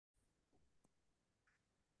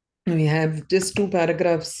We have just 2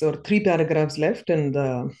 paragraphs or 3 paragraphs left in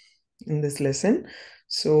this lesson.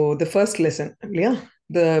 So the first lesson, yeah,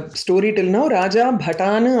 the story till now, Raja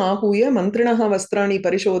Bhatana Ahuya Mantrinaha Vastrani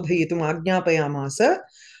Parishodhayitum Ajñapayamasa.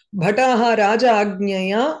 Bhataha Raja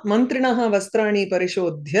Ajñaya Mantrinaha Vastrani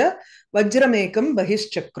Parishodhya Vajramekam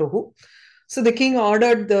Bahishchakruhu. So the king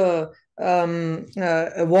ordered the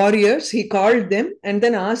warriors, he called them and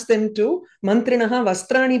then asked them to Mantrinaha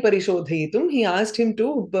Vastrani Parishodhayitum. He asked him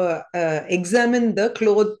to examine the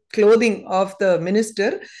clothing of the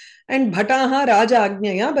minister. And Bhataha Raja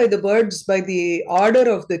Ajnaya, by the birds, by the order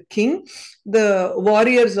of the king, the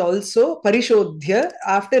warriors also, Parishodhya,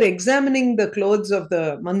 after examining the clothes of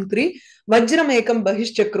the mantri, Vajram Ekam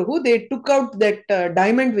Bahishchakruhu, they took out that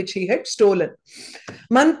diamond which he had stolen.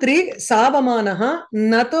 Mantri Savamanaha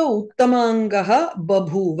Nata Uttamangaha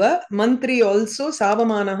Babhuva. Mantri also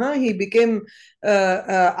Savamanaha, he became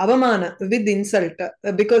Avamana with insult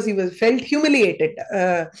because he was felt humiliated.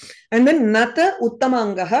 And then Nata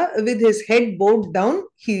Uttamangaha, with his head bowed down,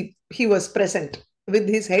 he was present with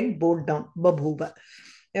his head bowed down. Babhuva.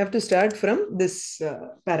 You have to start from this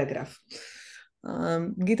paragraph.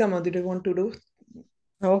 Geeta Ma, did you want to do?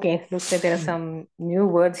 Okay, looks like there are some new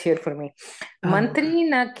words here for me. Mantri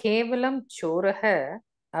na kevalam choraha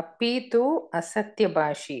apitu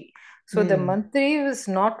asatyabhashi. So the mantri was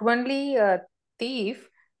not only a thief,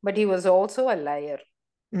 but he was also a liar.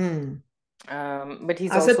 But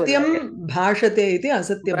he's also a liar. Asatyam bhashate iti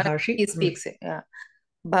asatyabhashi. He speaks it. Yeah.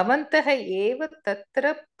 Bhavantaha eva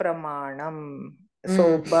tatra pramanam.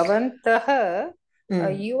 So bhavantaha,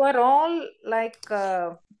 you are all like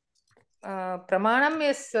pramanam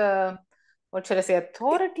is what shall I say,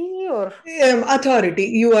 authority or authority.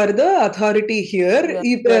 You are the authority here,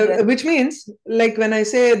 which means like when I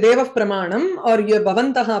say Devav Pramanam or your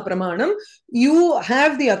Bhavantaha Pramanam, you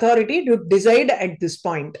have the authority to decide at this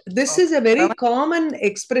point. This is a very common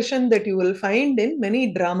expression that you will find in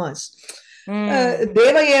many dramas.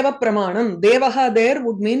 Deva Eva Pramanam. Devaha there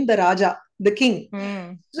would mean the Raja, the king.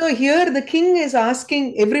 So here the king is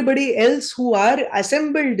asking everybody else who are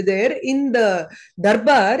assembled there in the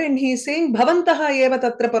darbar, and he is saying Bhavantaha eva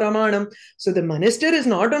tatra pramanam. So the minister is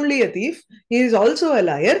not only a thief, he is also a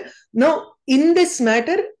liar. Now in this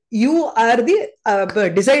matter you are the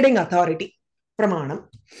deciding authority. Pramanam.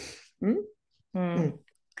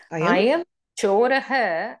 I am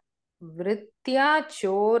choraha vritya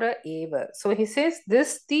chora eva. So he says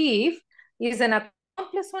this thief is an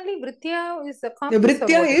accomplice only. Vritya is accomplice.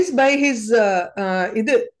 Vritya is by his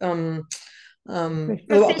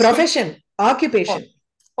profession, occupation.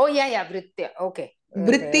 Oh yeah, Vritya. Okay.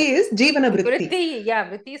 Vritti is Jivana Vritti.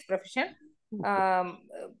 Vritti is profession.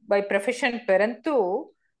 By profession, Parantu,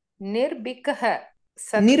 Nirbhikaha.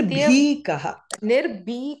 Nirbhikaha.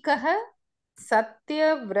 Nirbhikaha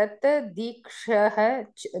Satya Vrata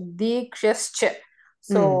Dikshascha.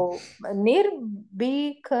 So,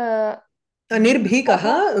 Nirbhikaha,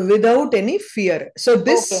 without any fear. So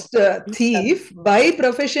this thief by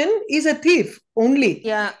profession is a thief only.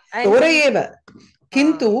 Yeah. Torayeva.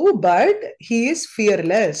 Kintu, but he is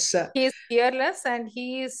fearless. He is fearless and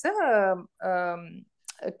he is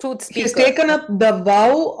truth speaker. He's taken up the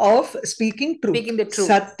vow of speaking truth. Speaking the truth.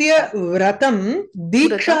 Satya Vratam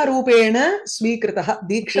Diksha Rupena Svikritaha.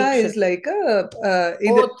 Diksha is like a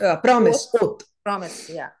promise. Oath. Promise,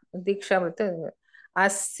 yeah. Diksha Vrata.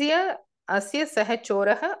 Asya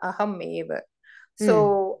sahachoraha aham eva.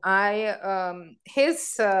 So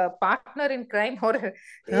his partner in crime or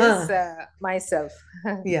is myself.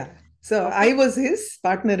 Yeah. So I was his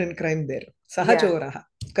partner in crime there. Sahachoraha.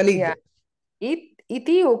 Colleague. Yeah.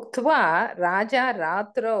 Iti uktva raja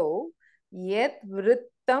ratrau yet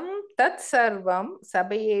vrittam tat sarvam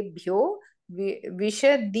sabayebhyo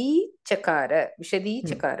vishadi chakara.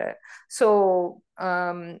 So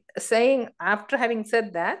saying, after having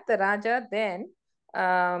said that, the Raja then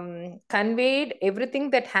conveyed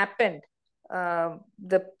everything that happened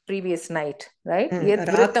the previous night, right?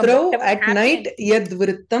 Ratrau, at night, yad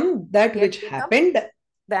vrittam, that which happened.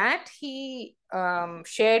 That he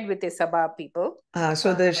shared with the Sabha people.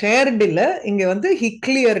 So the shared illa, he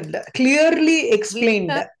clearly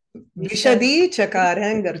explained. Vishadi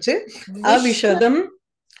chakarangarche avishadam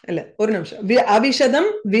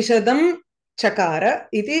vishadam chakara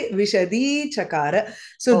iti vishadi chakara.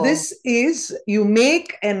 So this is, you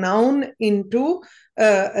make a noun into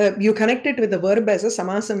you connect it with the verb as a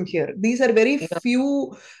samasam here. These are very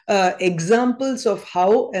few examples of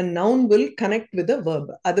how a noun will connect with the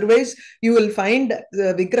verb. Otherwise, you will find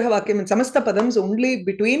Vigraha Vakyam and Samasta Padams only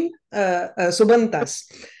between Subantas.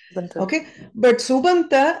 Okay, but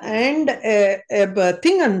Subanta and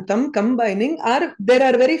Tingantam combining there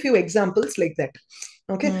are very few examples like that.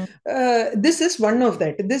 Okay, this is one of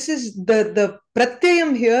that. This is the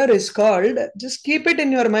pratyayam here is called, just keep it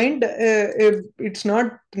in your mind. It's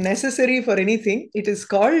not necessary for anything. It is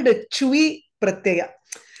called chui pratyaya.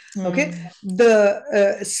 Okay, the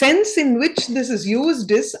sense in which this is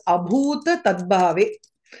used is abhuta tadbhave.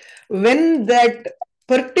 When that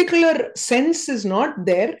particular sense is not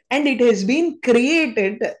there and it has been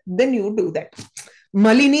created, then you do that.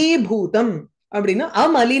 Malini bhutam. Abdina,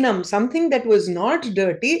 amalinam, something that was not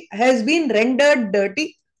dirty has been rendered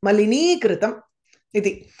dirty. Malini kritam.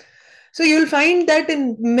 Iti. So you'll find that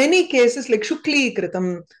in many cases, like Shukli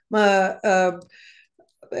kritam,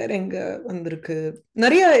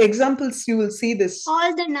 Nariya examples you will see this.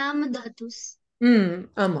 All the Namadhatus.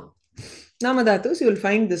 Ama. Namadhatus, you will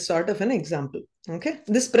find this sort of an example. Okay.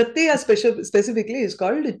 This pratyaya specifically is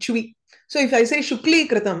called chui. So if I say Shukli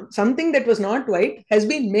kritam, something that was not white has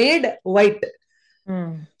been made white.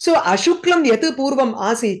 So ashuklam yatu purvam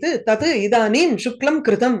asit tat idanim shuklam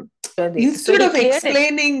kritam. Instead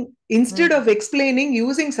of explaining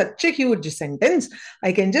using such a huge sentence,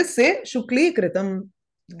 I can just say Shukli kritam,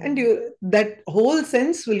 and that whole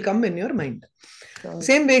sense will come in your mind.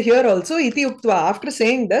 Same way here also, iti uktva, after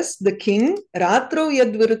saying this, the king, ratro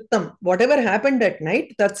yadviruttam, whatever happened at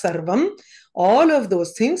night, tat sarvam, all of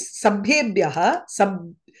those things, sabhyebhyaha,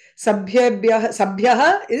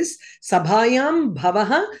 sabhyaha is sabhayam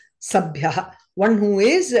bhavaha sabhyaha, one who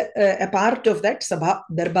is a part of that sabha,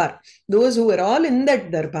 darbar. Those who were all in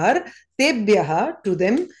that darbar, tebhyaha, to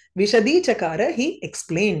them, vishadi chakara, he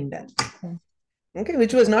explained. Okay,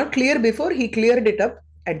 which was not clear before, he cleared it up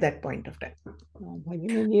at that point of time.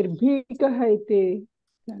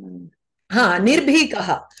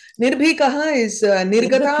 Nirbhikaha is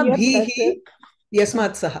nirgata bhihi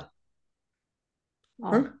yasmat saha.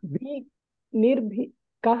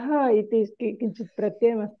 Nirbhikaha iti kinchit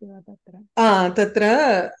pratyayam asti va tatra. Tatra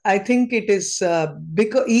I think it is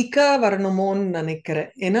because ika varnamon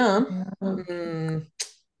nanikare.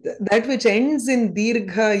 That which ends in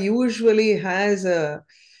dirgha usually has a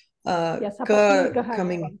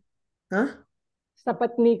coming.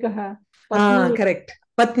 Sapatnikaha. Correct.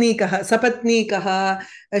 Patnikaha, sapatnikaha,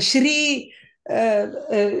 Shri,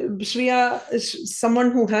 Shriya,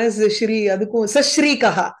 someone who has Shri, adukku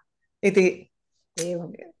Sashrikaha. Iti.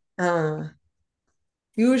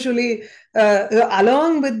 Usually,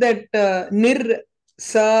 along with that nir,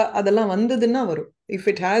 sa, adala vandadina varu. If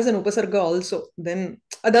it has an upasarga also, then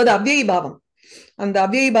adad avyayi bhavam. And the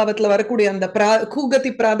avyayi bhavatla varakudiya, and the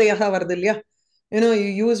kugati pradayaha vardilya. You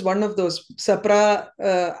use one of those sapra,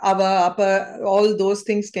 ava, apa, all those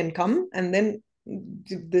things can come, and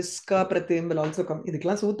this ka pratyayam will also come.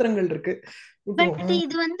 Idhukla sutrangal irukku. But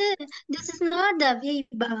this is not the avyayi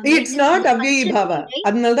bhava. It's not avyayi bhava.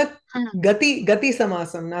 Adnalda gati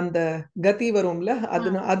samasam, and the gati varumla,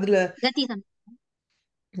 adla gati samasam.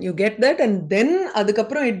 You get that, and then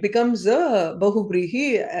adukapram it becomes a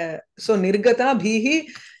bahubrihi. So nirgata bhihi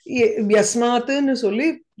yasmatanu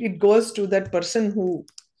solli, it goes to that person who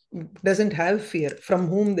doesn't have fear, from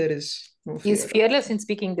whom there is no fear. He's fearless in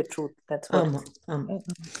speaking the truth. That's what.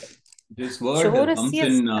 This word comes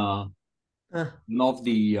in one of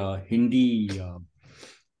the Hindi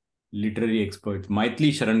literary experts,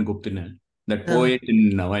 Maithili Sharan Gupta, that poet,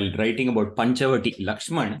 while writing about Panchavati,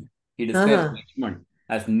 Lakshman, he describes Lakshman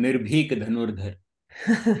as Nirbhik Dhanurdhar.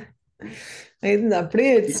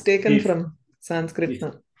 It's taken from Sanskrit.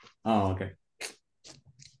 Okay.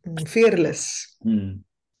 Fearless.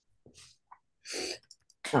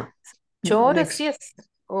 Chorus, yes.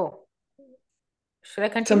 Oh. Should I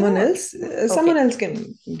continue? Someone else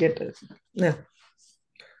can get it. Yeah.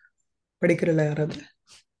 Particularly Arab.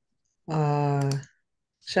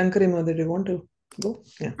 Shankari Mother, do you want to go?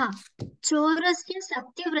 Yeah. Chorasya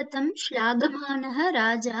satyavratam shlagamanah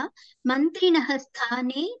raja mantrinah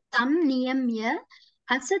sthane tam niyamya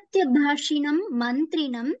asatyabhashinam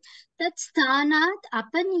mantrinam tat sthanat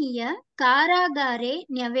apaniya karagare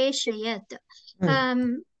nyaveshayat.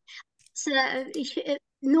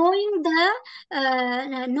 Knowing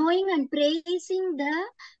and praising the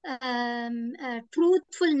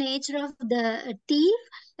truthful nature of the thief,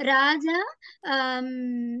 Raja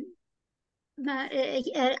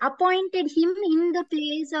appointed him in the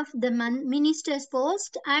place of the minister's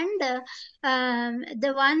post, and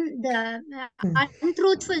the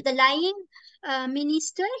untruthful, the lying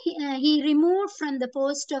minister, he removed from the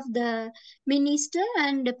post of the minister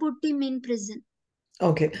and put him in prison.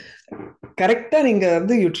 Okay. Correct.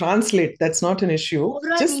 You translate. That's not an issue.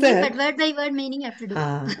 Overall Just meaning, that. but word by word meaning I have to do.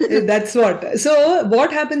 That's what. So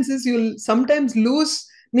what happens is you'll sometimes lose.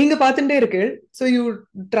 So you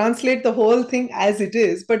translate the whole thing as it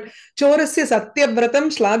is. But chorasya satyabratam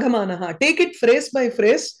shlagamanaha. Take it phrase by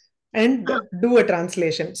phrase and do a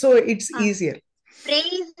translation. So it's easier.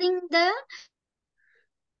 Praising the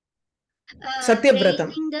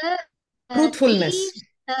Satyabratam. Truthfulness.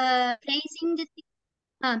 Praising the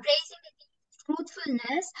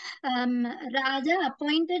truthfulness. Raja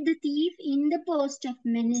appointed the thief in the post of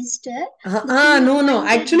minister. No.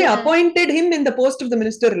 Actually, appointed him in the post of the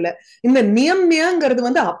minister. In the niyamya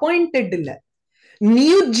appointed.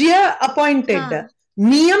 Niyujya appointed.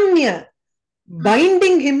 Niyamya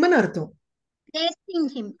binding him in artham. Placing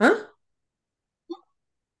him.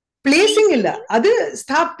 Placing illa. Adu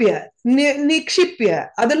sthapya, nikshipya.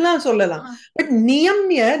 Adallam sollalam. But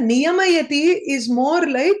niyamya, niyamayati is more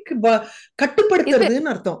like kattupadutradhu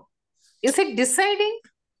artham. Is it deciding?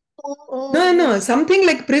 No. Something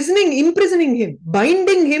like imprisoning him,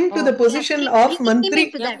 binding him to the position of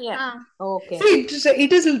mantri. Okay. See,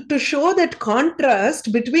 it is to show that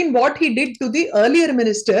contrast between what he did to the earlier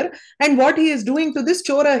minister and what he is doing to this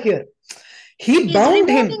chora here. He bound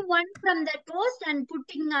him. Removing one from that post and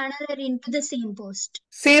putting another into the same post.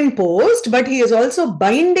 Same post, but he is also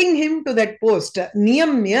binding him to that post.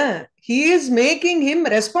 Niyamya. He is making him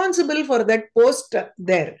responsible for that post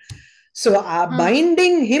there. So,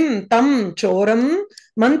 binding him, tam choram,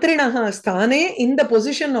 mantrinaha sthane, in the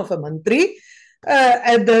position of a mantri,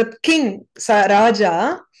 the king,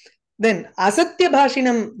 Raja, then asatya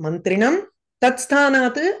bhashinam mantrinam,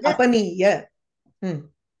 tatsthanat apaniya.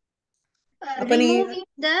 Removing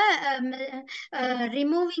the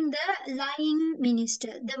lying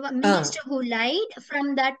minister, the minister who lied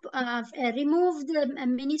from that, remove the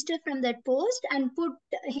minister from that post and put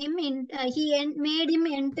him in. He made him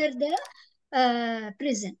enter the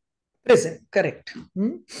prison. Prison, correct.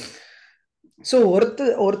 So,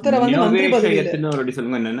 orthara vandu mantri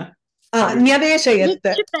padaviyilla. Nyaveshayat.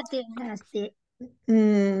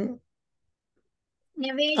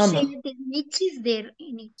 Which is there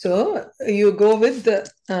in it. So you go with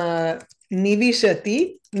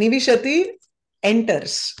nivishati. Nivishati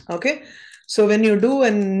enters. Okay. So when you do a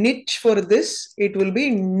niche for this, it will be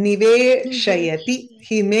niveshayati.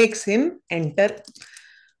 He makes him enter.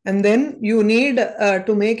 And then you need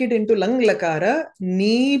to make it into lang lakara,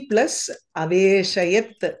 ni plus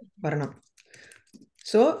aveshayat varnam.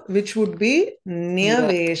 So which would be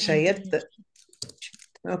nyaveshayat.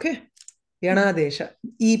 Okay. Yanadesha.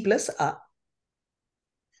 E plus A.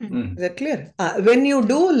 Is that clear? When you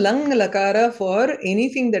do lang lakara for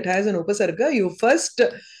anything that has an upasarga, you first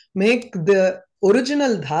make the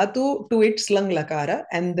original dhatu to its lang lakara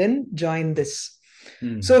and then join this.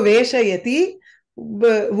 So veshayati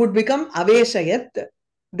would become aveshayat.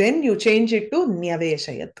 Then you change it to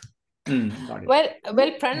nyaveshayat.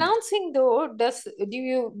 Well, pronouncing though,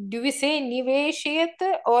 do we say niveshayat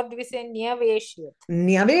or do we say nyaveshayat?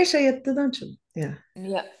 Nyaveshayat தான் சொல்லு. Yeah.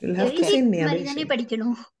 You'll have to say nyaveshayat.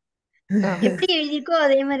 எப்படி எழுதிருக்கோ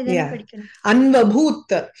அதே மாதிரி தானே படிக்கணும். Anvabhut,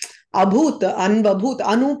 abhut, anvabhut,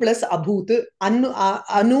 anu plus abhut,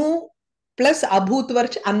 anu plus abhut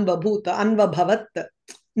varch anvabhut, anvabhavat.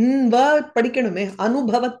 படிக்கணுமே,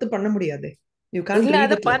 அனுபவத் பண்ண முடியாது. You can't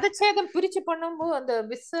read it. பதச்சேதம் பிரிச்சு பண்ணும்போது அந்த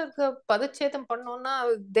விசர்க பதச்சேதம் பண்ணோம்னா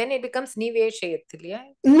then it becomes niveshayat இல்லையா?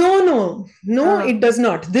 No, it does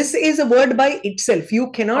not. This is a word by itself. You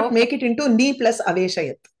cannot make it into ni plus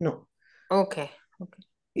aveshayat. No. Okay.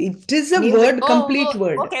 It is a word, complete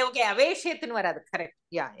word. Okay. aveshayatnu varadu. Correct.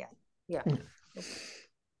 Yeah.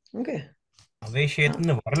 Okay.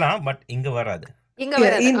 aveshayatnu varalam, but inga varadu. Inga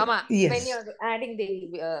varadu. Ama. Yes. When you're adding the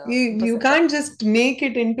you can't just make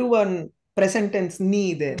it into one present tense ni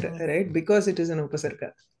there, right? Because it is an upasarga.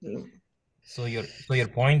 So your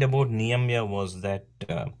point about niyamya was that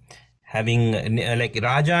having like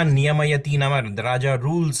Raja niyamayati nama, the Raja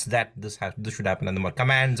rules that this should happen, and the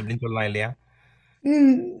commands அப்படினு சொல்லலாம் இல்லையா?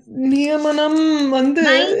 நியமனம் வந்து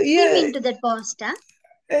into that post,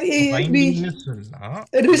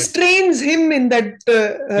 restrains him in that.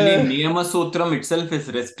 Niyama Sutram itself is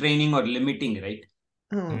restraining or limiting, right?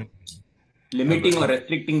 Limiting or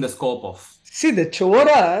restricting the scope of. See, the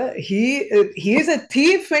chora, he is a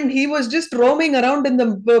thief and he was just roaming around in the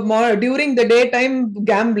during the daytime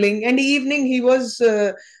gambling, and evening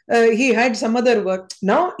he had some other work.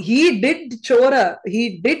 Now he did chora, he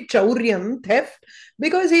did chauryam, theft,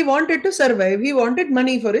 because he wanted to survive. He wanted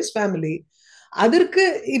money for his family. Adarku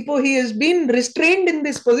ipo he has been restrained in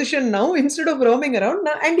this position now instead of roaming around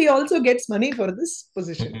now, and he also gets money for this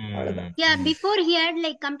position. Yeah, before he had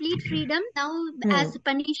like complete freedom. Now, as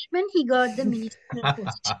punishment, he got the minister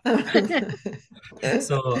post.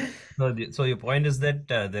 So your point is that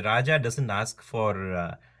the Raja doesn't ask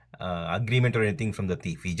for agreement or anything from the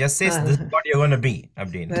thief. He just says, "This is what you're going to be."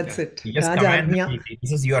 Abdin. That's it. He just Raja commands. Agnya.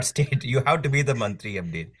 This is your state. You have to be the mantri.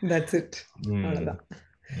 Abdin. That's it.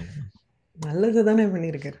 நல்லது தானே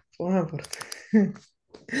பண்ணிருக்காரு. போனா போறது.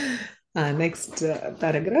 Next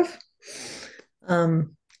paragraph.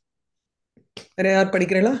 யார்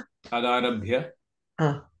படிக்கிறீங்களா?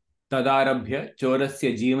 तदारभ्य चोरस्य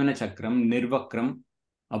जीवनचक्रं निर्वक्रम्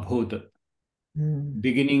अभूत्.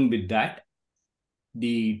 Beginning with that,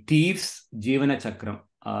 the thief's जीवनचक्रं,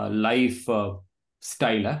 life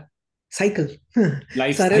style, cycle,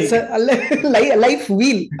 life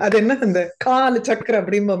wheel. அது என்ன அந்த கால் சக்கர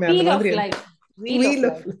அப்படிம்போமே அந்த மாதிரி wheel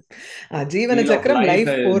of ஜீவன சக்கரம்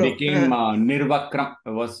life became nirvakram,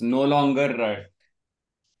 was no longer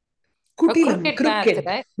crooked,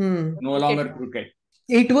 no longer crooked.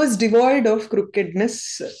 It was devoid of crookedness.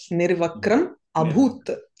 Nirvakram abhut,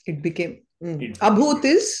 it became. Abhut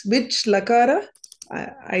is which lakara?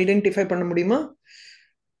 Identify panna mudiyuma?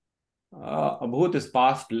 Abhut is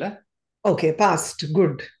past la. Okay, past.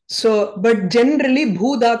 Good. So, but generally bhu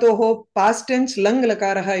dhatoho past tense lang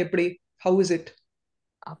lakaraha eppadi? How is it?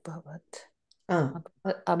 Abhavat.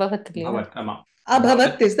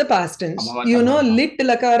 Abhavat is the past tense. You know, lit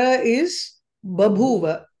lakara is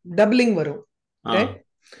babhuva, doubling varum. Right?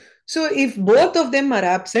 So if both of them are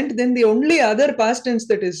absent, then the only other past tense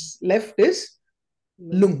that is left is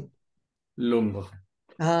lung. Lung.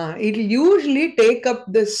 It will usually take up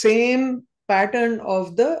the same pattern of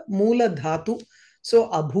the moola dhatu. So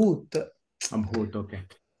abhut. Abhut, okay.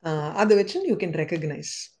 Adu vechin you can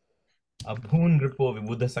recognize. Abhun ripo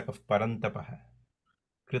vibudhasakaf parantapaha.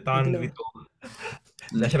 Kritanvito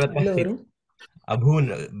Dasharatha. Abhun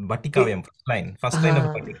Vatikavyam, first line of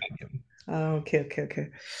Vatikavyam. Okay.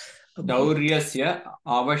 Dauryasya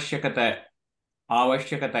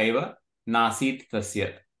avashyakataiva nasit tasya.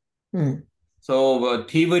 So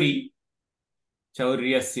thievery,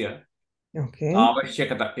 chauryasya,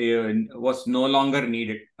 avashyakata was no longer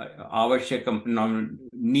needed. Avashyakam,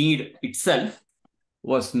 need itself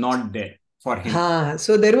was not there for him.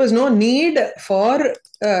 So there was no need for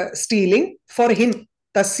stealing for him.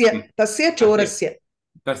 Tasya chorasya.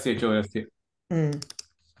 Tasya chorasya.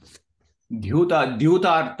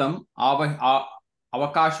 द्यूतार्थम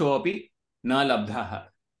avakashopi na labdhaha.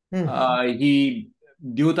 He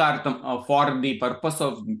द्यूतार्थम for the purpose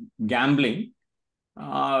of gambling,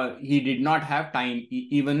 he did not have time,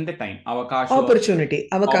 even the time. Opportunity.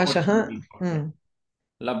 Avakashaha.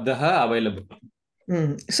 Labdhaha, available.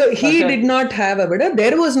 So he did not have a bidder.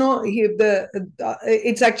 There was no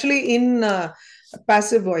it's actually in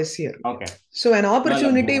passive voice here. Okay. So an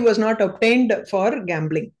opportunity was not obtained for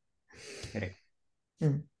gambling. Correct.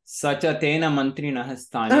 Sacha tena mantrinah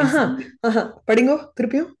sthane. Padingo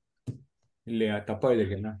திருப்பியும் இல்லையா தப்பா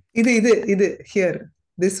எழுதிருக்கேனா இது here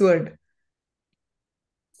this word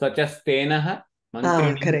sacha tenah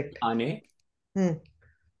mantrinah sthane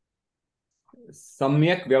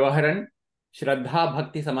samyak vyavaharan श्रद्धा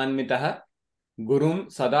भक्ति समन्वितः गुरुं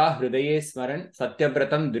सदा हृदये स्मरन्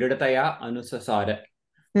सत्यव्रतं दृढ़तया अनुससार.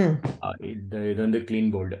 idondu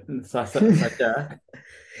clean bold.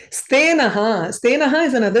 Stenaha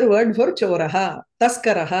is another word for choraha.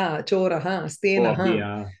 Taskaraha, choraha,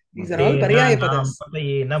 stenaha. These are all pariyaya padas.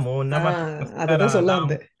 Namo namah. adha solla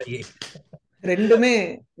vande.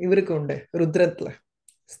 Rendume ivrukku undu rudrathla.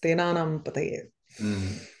 Stenanam pataye.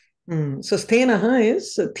 So stenaha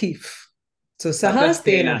is a thief. So saha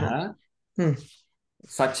stenaha.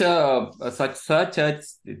 Such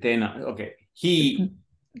tena. Okay.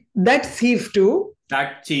 That thief too.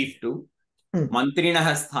 That chief too.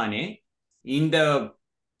 Mantrinah sthane, in the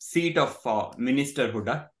seat of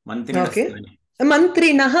ministerhood. Mantrinah sthane.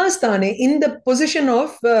 Mantrinah sthane, in the position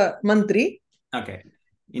of mantri. Okay.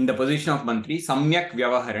 In the position of mantri, samyak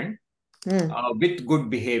vyavaharan, with good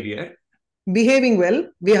behavior. Behaving well.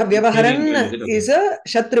 Vyavaharan is a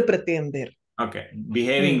shatru pratyam there. Okay.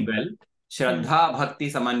 Behaving well. Shraddha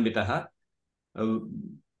bhakti samanvitaha.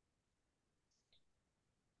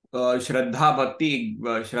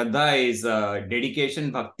 Shraddha is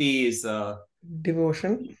dedication, bhakti is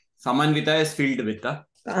devotion, samanvita is filled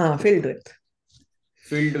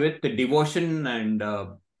with devotion and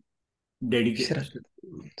dedication.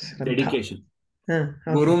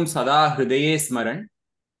 Gurum sada hridaye smaran,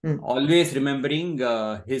 always remembering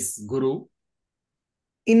his guru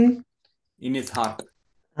in his heart.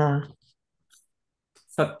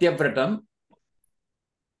 Satyavratam,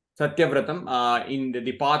 in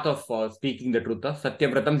the path of speaking the truth,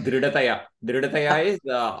 Satyavratam Dridhataya. Dridhataya is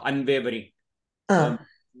unwavering.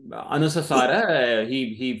 Anusasara,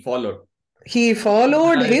 he followed. He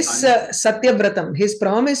followed his Satyabratam, his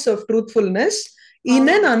promise of truthfulness, in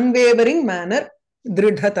an unwavering manner.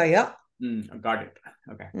 Dridhataya. Got it.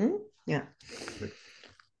 Okay. Yeah.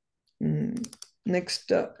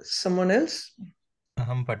 Next, someone else?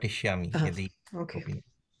 Aham patishyami. Okay.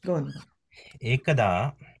 Go on.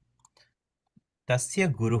 Ekada tasya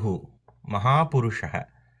guruhu mahapurushah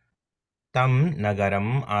tam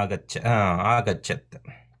nagaram agachat.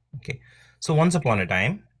 Okay. So once upon a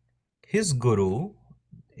time, his guru,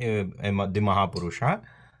 the Mahapurusha,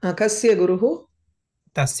 Kasya guruhu?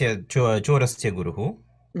 Tasya chorasya guruhu,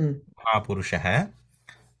 Mahapurushah,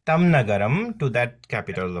 tam nagaram, to that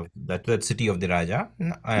capital of that city of the Raja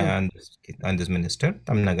and this minister,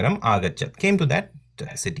 tam nagaram agachat, came to that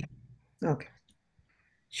city. Okay.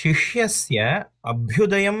 Shishyasya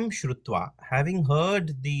abhyudayam shrutva, having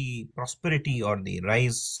heard the prosperity or the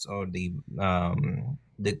rise or the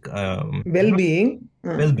well-being.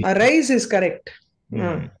 A rise is correct.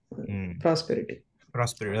 Prosperity.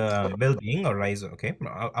 Well-being or rise. Okay.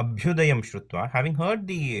 Abhyudayam shrutva, having heard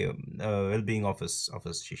the well-being of his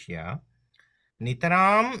shishya,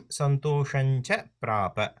 nitaram santoshancha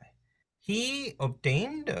prapa, he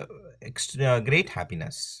obtained great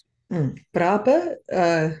happiness. Prapa,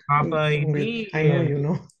 Prapa I know you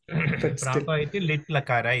know. But Prapa iti lit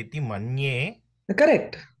lakara iti manye.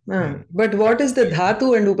 Correct. But what is the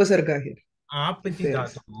dhatu and upasarga here? Aap iti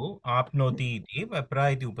dhatu, apnoti iti,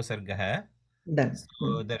 pra iti upasarga hai. Done.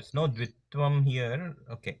 So there's no dvitvam here.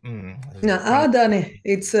 Okay. Adane.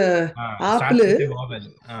 It's starts with a vowel.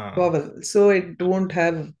 Vowel. So it won't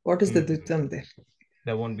have. What is the dvitvam there?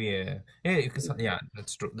 There won't be a. Yeah,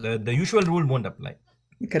 that's true. The usual rule won't apply.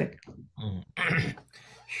 Correct.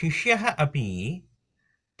 Shishyah api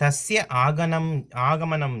tasya agamanam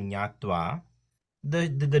nyatva.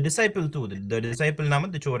 The disciple too. The disciple nama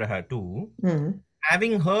the choraha too.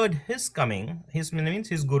 Having heard his coming, his means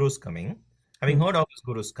his guru's coming. Having heard of his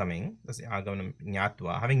guru's coming, that's agamanam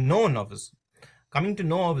nyatva. Having known of his coming to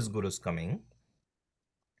know of his guru's coming.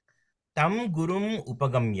 Tam gurum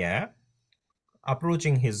upagamya,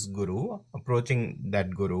 approaching his guru, approaching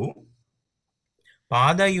that guru.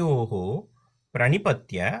 Padayoho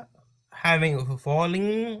pranipatya, having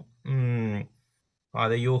falling.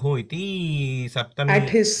 Padayoho iti saptami. At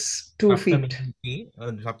his 2 feet.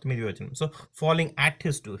 Saptami dvivachanam. So falling at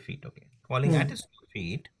his 2 feet. Okay. Falling at his 2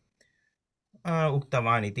 feet.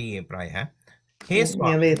 Uktavan iti prayah. Hey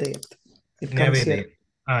Swami. Nyavedayat. It comes here.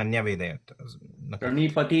 Nyavedayat.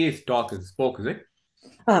 Pranipati spoke, is it?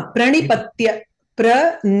 Pranipatya.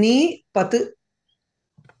 Pranipat.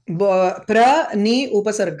 Prani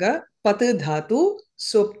upasarga. Pat dhatu.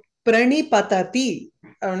 So pranipatati.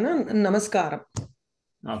 Namaskaram.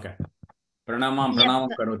 Okay. Pranamam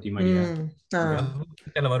karoti Maria.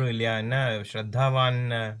 Kitala varu illaya enna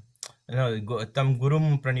Shraddhavan tam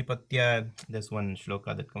gurum pranipatya. There's one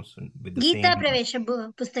shloka that comes with the Gita same. Pravesha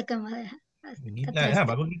pustakam. Gita,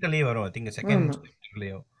 Bhagavad Gita le varu. I think the second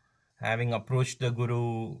chapter. Having approached the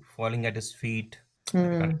guru, falling at his feet.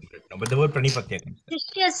 But the word pranipatya comes.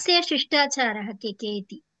 Shishyasya shishtacharah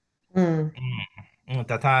keketi.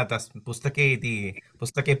 तथा पुस्तके इति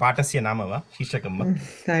पुस्तके पाठस्य नाम वा शीर्षकं वा?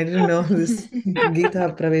 I don't know this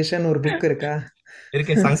Gita Praveshan or book irka.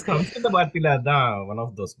 Irke Sanskrit Bhartila da one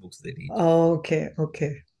of those books they read. Okay.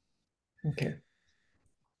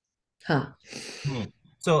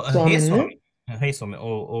 So hey Swami,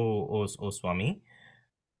 oh Swami,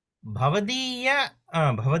 bhavadiyat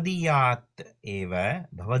eva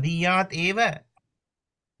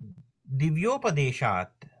divyopadeshat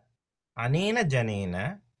anena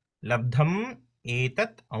janena labdham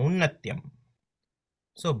etat aunatyam.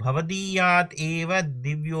 So bhavadiyat eva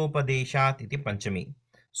divyopadeshat iti panchami.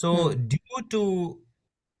 So due to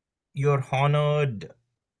your honored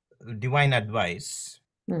divine advice,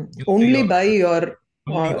 only by your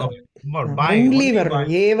so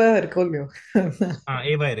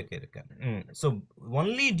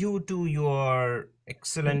only due to your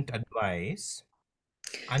excellent advice,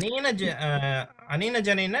 anena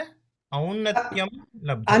janena aunatyam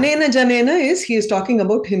labdham. Anena janena is he is talking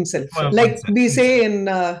about himself. Like we say in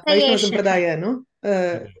Vaishnava Sampradaya, no?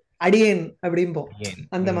 Adiyen abdimbo.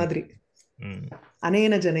 Andha madri.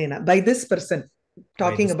 Anena janena. By this person.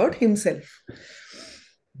 Talking about himself.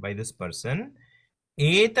 By this person.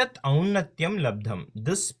 Etat aunatyam labdham.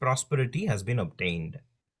 This prosperity has been obtained.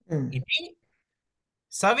 Iti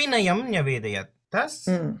savinayam nyavedayat. Thus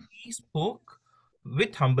he spoke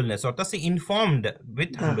with humbleness, or thus informed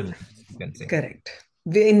with humbleness, you can say. Correct.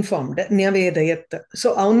 Informed, nyavedayat.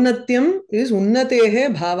 So aunatyam is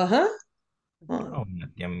unnatehe bhavaha.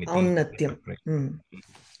 Aunatyam.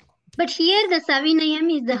 But here the savinayam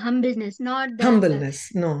is the humbleness, not the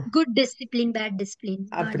humbleness. No. good discipline, bad discipline.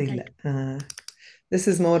 Not that. This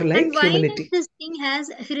is more like and why humility. Does this thing has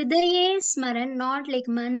hridaye smaran, not like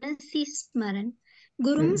manasi smaran?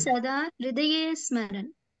 Gurum sada hridaye smaran.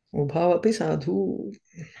 Ubhavapi sadhu.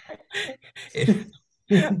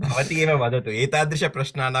 भवती एव वदतु एतादृश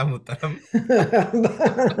प्रश्नानाम् उत्तरम्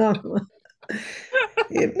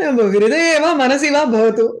हृदये वा मनसि वा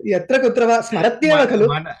भवतु यत्र कुत्र वा स्मरत्येव खलु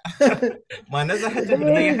मनसः च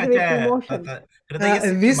हृदयः च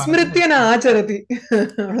विस्मृत्य न आचरति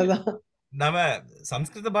नाम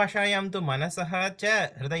संस्कृतभाषायां तु मनसः च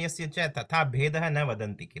हृदयस्य च तथा भेदः न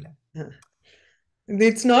वदन्ति किल.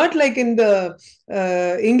 It's not like in the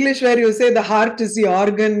English where you say the heart is the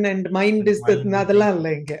organ and mind is the nadala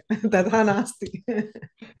like tadha nasti.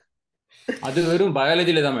 அது வெறும்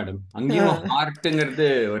பயாலஜில தான் மேடம். அங்கேயும் ஹார்ட்ங்கிறது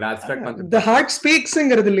ஒரு ஆஸ்பெக்ட் வந்து the heart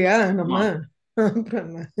speaksங்கிறது இல்லையா நம்ம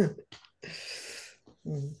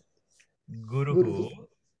குருஹு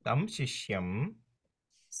தம் சிஷ்யம்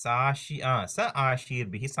sa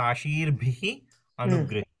ashirbihi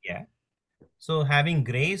anugrihya. So having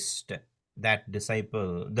graced that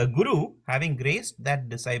disciple, the guru having graced that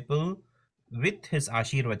disciple with his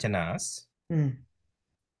ashirvachanas,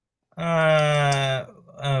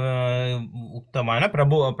 uttamana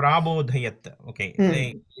prabodhayat. Okay.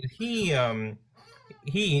 He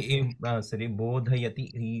sorry, bodhayati,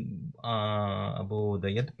 he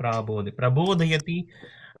abodhayat prabodhayati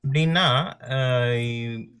dina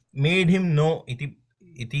made him know iti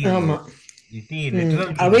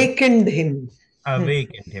literal awakened him,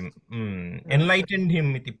 enlightened him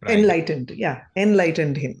iti enlightened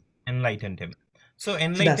him. So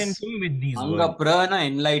enlightened him with these words. Anga prana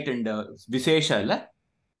enlightened vishesha alla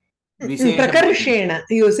prakarshena,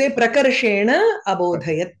 you say prakarshena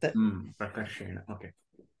abodhayat. Prakarshena, okay.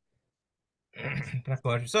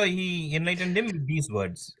 So he enlightened him with these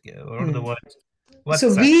words. What are the words? So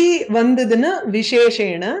vi vandadana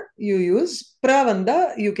visheshena you use, pra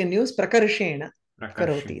vanda you can use prakarshena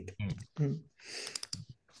karoti.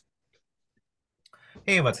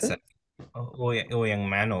 Hey vatsa, oh young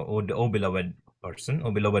man, oh beloved person,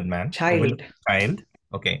 oh beloved man, child,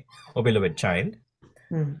 okay, oh beloved child,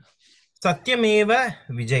 satyameva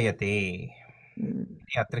vijayate.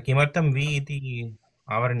 Atra kimartam vi iti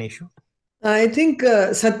avaraneshu? I think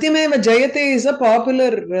satyameva jayate is a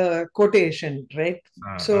popular quotation, right?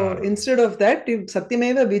 So instead of that,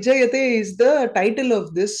 satyameva vijayate is the title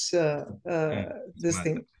of this this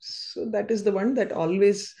thing. So that is the one that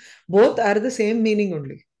always, both are the same meaning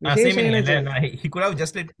only. Same meaning. He could have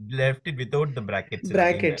just left it without the brackets.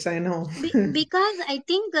 I know. Because I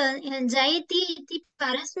think jayati iti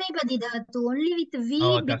parasmaipadi dhatu, only with v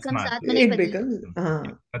it becomes atmanipadi. It becomes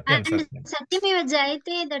and satyameva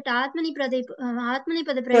jayate, that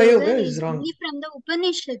atmanipada prayoga is only from the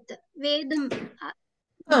Upanishad Vedam.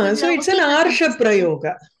 So it's an arsha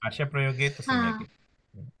prayoga. Arsha prayoge to samyaki.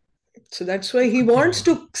 So that's why he wants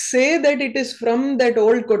to say that it is from that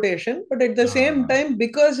old quotation, but at the same time,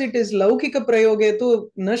 because it is laukika prayoge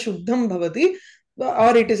tu na shuddham bhavati,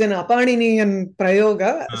 or it is an apaninian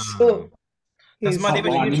prayoga, so tasmadeva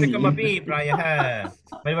shirshakam api prayah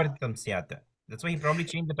parivartitam syat. That's why he probably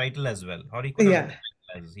changed the title as well, or he could have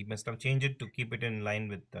he must have changed it to keep it in line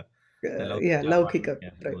with the laukika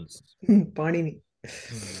rules. Panini.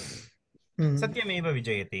 Satyameva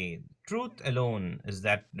vijayate. Truth alone is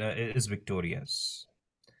victorious.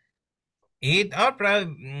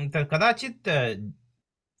 Kadachit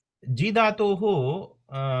jidatoho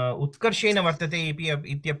utkarshena vartate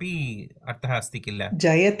ityapi arthah asti killa.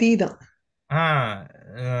 Jayati da.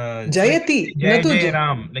 Jayati. Jai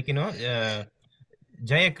Ram, like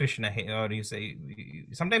Jaya Krishna, or you say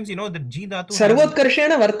sometimes the Ji dhatu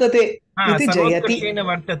sarvotkarshena vartate iti jayati. Sarvotkarshena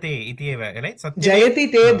vartate iti eva, right?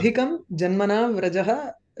 Jayati te adhikam janmana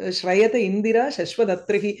vrajaha shrayata indira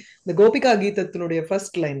shashwadatrihi. The Gopika Geetatnuடைய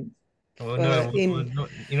first line. So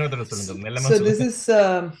this is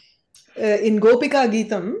in Gopika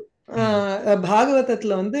Geetam.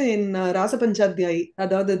 பாகவதத்துல வந்து in ராச பஞ்சாத்தியாயி,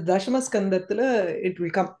 அதாவது தசம ஸ்கந்தத்துல it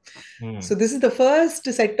will come. So this is the first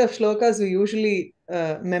set of shlokas we usually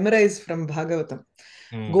memorize from Bhagavatam.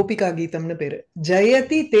 Gopika Geetamnu peru.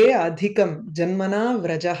 Jayati te adhikam janmana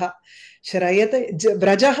vrajaha shrayata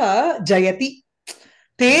vrajaha jayati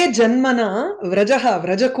te janmana vrajaha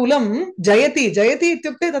vrajakulam jayati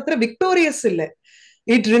ityukte tatra victorious ille.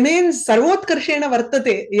 It remains sarvotkarshena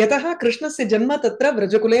vartate yataha krishnasya janma tatra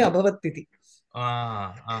vrajakule abhavattiti.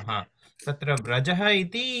 तत्र व्रजः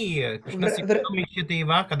इति कृष्णस्य कुलम् इष्यते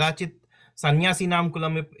वा कदाचित् सन्यासीनां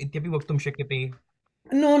कुलम् इत्यपि वक्तुं शक्यते.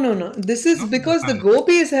 No. This is because the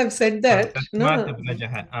gopis have said that.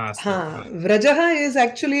 Vrajaha is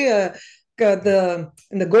actually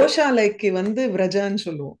the Goshalayக்கு வந்து Vrajaன்னு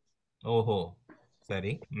சொல்லுவோம். ஓஹோ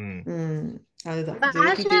சரி. அதுதான்.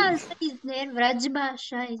 Bhasha also is there. Vraj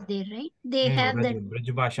Bhasha is there, right? They have that. Vraj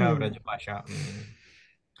Bhasha.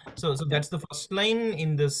 So that's the first line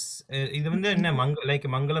in this. இது வந்து என்ன like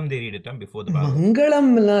Mangalam they read it before the Bhagavad.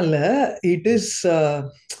 Mangalamல it is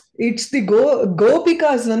it's the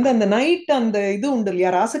gopikas வந்து அந்த night அந்த இது உண்டு இல்லையா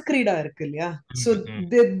ராசக்ரீடா இருக்கு இல்லையா. So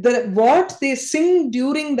what they sing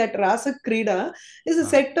during that rasakrida is a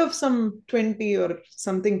set of some 20 or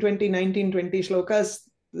something 19-20 shlokas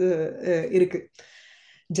இருக்கு.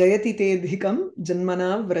 Jayati tedhikam janmana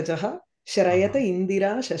vrajaha शरयत Indira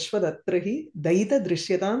शश्वदत्रहि दयित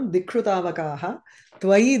दृश्यतां दिक्षुतावकाः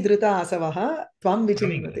त्वयि धृता आसवः त्वां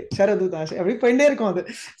विचिन्वते शरदूताश அப்படி போயிட்டே இருக்கும் அது.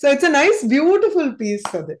 So it's a nice beautiful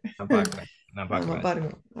piece அது. பாருங்க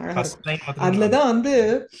அதுலதான் வந்து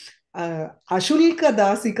அசுல்க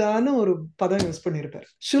தாசிகான்னு ஒரு பதம் யூஸ் பண்ணிருப்பார்.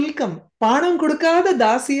 சுல்கம் பணம் கொடுக்காத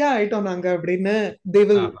தாசியா ஆயிட்டோம் நாங்க அப்படின்னு they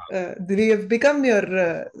will we have become your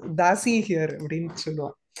dasi here அப்படின்னு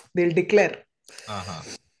சொல்லுவாங்க. they will declare.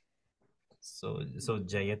 So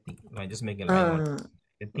Jayati. I just make a line.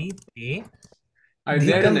 Jayati te.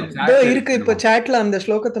 இருக்கு இப்ப chatல அந்த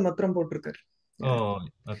ஸ்லோகத்தை மாத்திரம் போட்டிருக்காரு.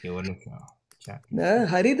 ஓகே ஒரு நிமிஷம். இந்த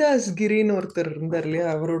ஹரிதாஸ் கிரின்னு ஒருத்தர் இருந்தார் இல்லையா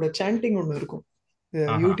அவரோட சாண்டிங் ஒண்ணு இருக்கும்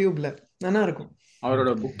யூடியூப்ல நல்லா இருக்கும்.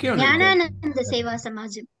 அவரோட புக்கே ஞானானந்த சேவா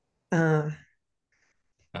சமாஜம்.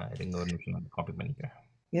 இருங்க ஒரு நிமிஷம் காப்பி பண்ணிக்கிறேன்.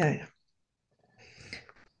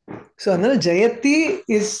 So another Jayati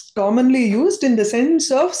is commonly used in the sense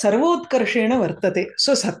of Sarvotkarshena Vartate.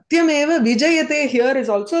 So Satyameva Vijayate here is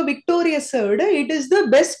also a victorious word. It is the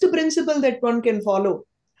best principle that one can follow.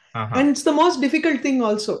 And it's the most difficult thing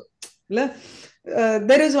also.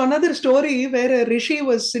 There is another story where a rishi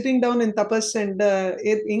was sitting down in tapas and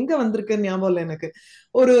inga vandirukku nyabam illa enakku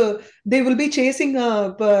oru they will be chasing a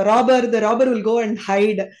robber. The robber will go and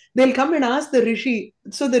hide. They'll come and ask the rishi.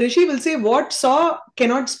 So the rishi will say what saw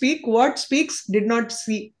cannot speak, what speaks did not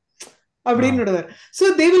see abdinnudavar. So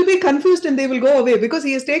they will be confused and they will go away because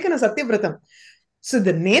he has taken a satyavratam. So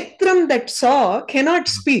the netram that saw cannot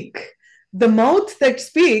speak, the mouth that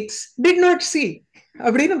speaks did not see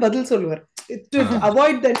abdinu badal solluvar to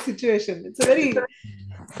avoid that situation. It's a very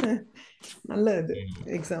nalla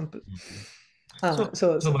example. So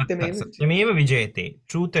Satyameva Vijayate.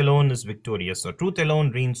 Truth alone is victorious, or truth alone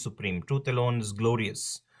reigns supreme. Truth alone is glorious.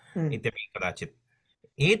 Ityapi kadachit.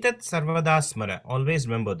 Etat sarvada smara. Always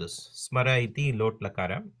remember this. Smara iti lot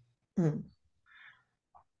lakara.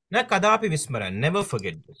 Na kadapi vismara. Never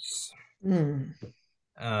forget this.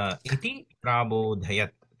 Iti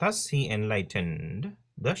prabodhayat. Thus he enlightened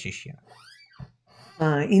the shishya.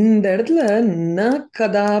 இந்த இடத்துல ந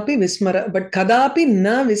கதாபி விஸ்மர, but கதாபி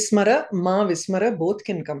ந விஸ்மர மா விஸ்மர both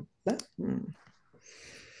can come.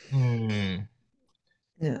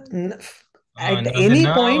 At any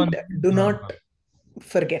point do not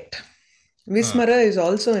forget. Vismara is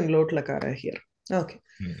also in lot lakara here. Okay.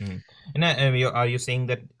 Are you saying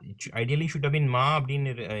that ideally should have been ma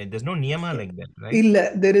there's no niyama like that, right? Illa,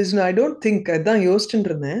 there is no, I don't think adan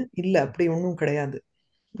யோசிச்சுட்டு இருந்தேன். இல்ல அப்படி ஒண்ணும் கிடையாது.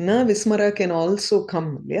 Na vismara can also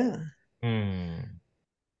come, yeah.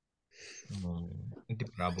 Iti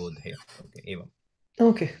prabodhaya. Okay, evam.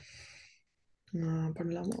 Okay.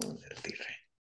 பண்ணலாமா நிறுத்திடுறேன்.